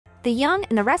The young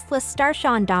and the restless star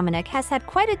Sean Dominic has had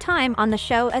quite a time on the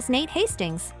show as Nate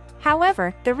Hastings.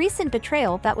 However, the recent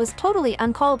betrayal that was totally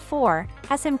uncalled for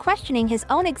has him questioning his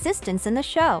own existence in the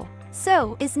show.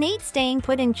 So, is Nate staying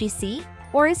put in GC?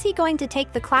 Or is he going to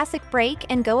take the classic break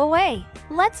and go away?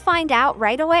 Let's find out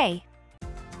right away.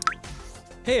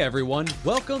 Hey everyone,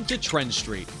 welcome to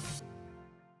TrendStreet.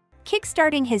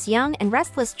 Kickstarting his young and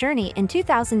restless journey in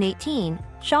 2018,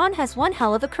 Sean has one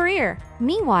hell of a career.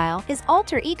 Meanwhile, his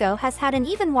alter ego has had an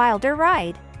even wilder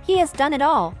ride. He has done it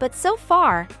all, but so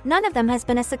far, none of them has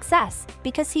been a success,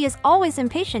 because he is always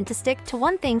impatient to stick to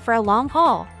one thing for a long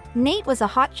haul. Nate was a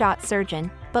hotshot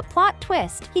surgeon, but plot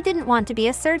twist, he didn't want to be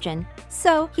a surgeon.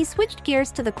 So, he switched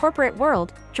gears to the corporate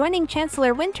world, joining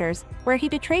Chancellor Winters, where he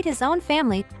betrayed his own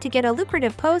family to get a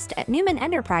lucrative post at Newman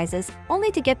Enterprises,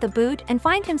 only to get the boot and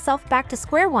find himself back to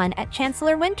square one at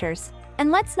Chancellor Winters.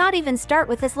 And let's not even start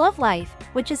with his love life,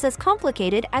 which is as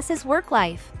complicated as his work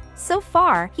life. So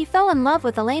far, he fell in love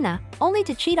with Elena, only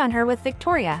to cheat on her with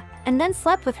Victoria, and then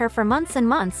slept with her for months and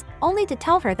months, only to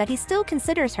tell her that he still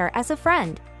considers her as a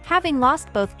friend. Having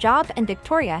lost both job and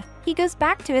Victoria, he goes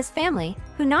back to his family,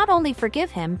 who not only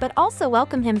forgive him but also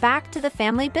welcome him back to the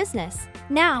family business.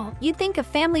 Now, you'd think a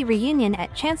family reunion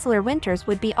at Chancellor Winters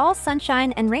would be all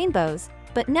sunshine and rainbows,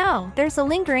 but no, there's a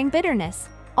lingering bitterness.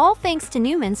 All thanks to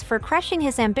Newman's for crushing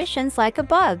his ambitions like a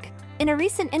bug. In a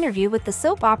recent interview with the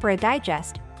Soap Opera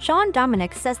Digest, Sean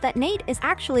Dominic says that Nate is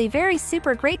actually very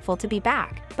super grateful to be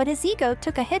back, but his ego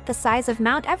took a hit the size of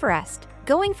Mount Everest.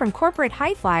 Going from corporate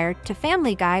highflyer to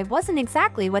family guy wasn't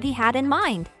exactly what he had in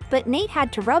mind, but Nate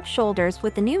had to rub shoulders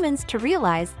with the Newmans to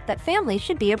realize that family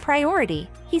should be a priority.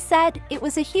 He said, "It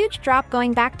was a huge drop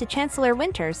going back to Chancellor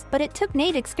Winters, but it took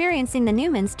Nate experiencing the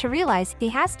Newmans to realize he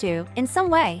has to, in some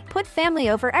way, put family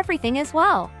over everything as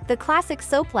well." The classic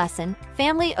soap lesson,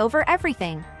 family over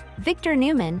everything. Victor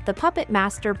Newman, the puppet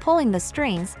master pulling the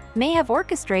strings, may have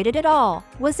orchestrated it all.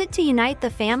 Was it to unite the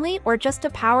family or just a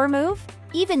power move?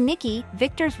 Even Nikki,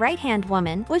 Victor's right-hand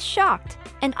woman, was shocked.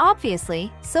 And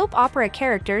obviously, soap opera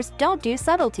characters don't do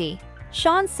subtlety.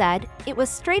 Sean said, "It was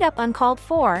straight up uncalled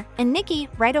for," and Nikki,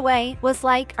 right away, was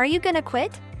like, "Are you gonna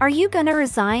quit? Are you gonna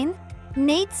resign?"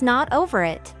 Nate's not over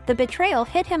it. The betrayal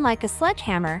hit him like a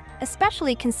sledgehammer,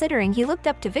 especially considering he looked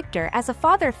up to Victor as a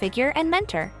father figure and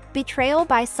mentor. Betrayal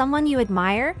by someone you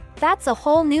admire? That's a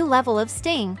whole new level of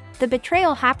sting. The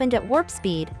betrayal happened at warp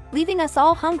speed, leaving us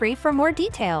all hungry for more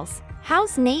details.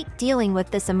 How's Nate dealing with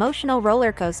this emotional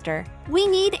roller coaster? We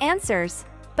need answers.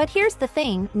 But here's the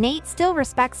thing, Nate still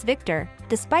respects Victor,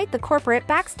 despite the corporate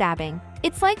backstabbing.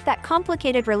 It's like that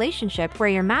complicated relationship where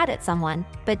you're mad at someone,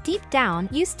 but deep down,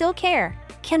 you still care.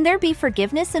 Can there be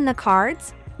forgiveness in the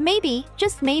cards? Maybe,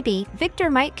 just maybe,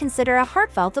 Victor might consider a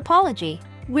heartfelt apology.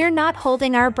 We're not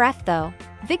holding our breath though.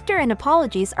 Victor and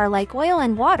apologies are like oil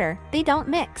and water, they don't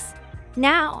mix.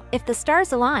 Now, if the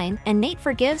stars align and Nate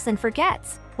forgives and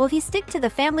forgets, will he stick to the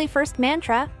family first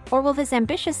mantra, or will his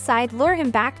ambitious side lure him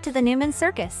back to the Newman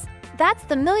circus? That's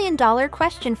the million-dollar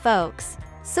question, folks.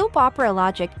 Soap opera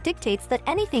logic dictates that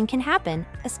anything can happen,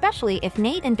 especially if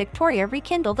Nate and Victoria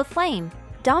rekindle the flame.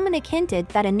 Dominic hinted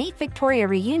that a Nate-Victoria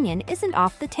reunion isn't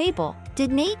off the table.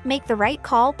 Did Nate make the right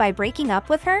call by breaking up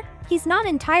with her? He's not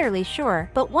entirely sure,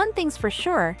 but one thing's for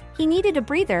sure, he needed a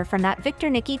breather from that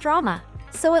Victor-Nikki drama.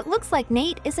 So it looks like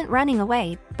Nate isn't running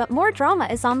away, but more drama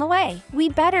is on the way. We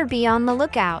better be on the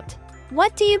lookout.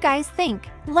 What do you guys think?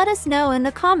 Let us know in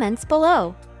the comments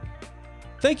below.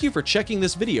 Thank you for checking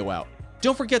this video out.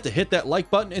 Don't forget to hit that like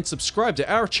button and subscribe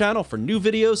to our channel for new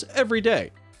videos every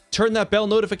day. Turn that bell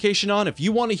notification on if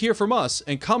you want to hear from us,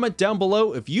 and comment down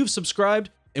below if you've subscribed,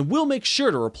 and we'll make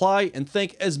sure to reply and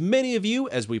thank as many of you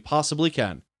as we possibly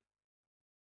can.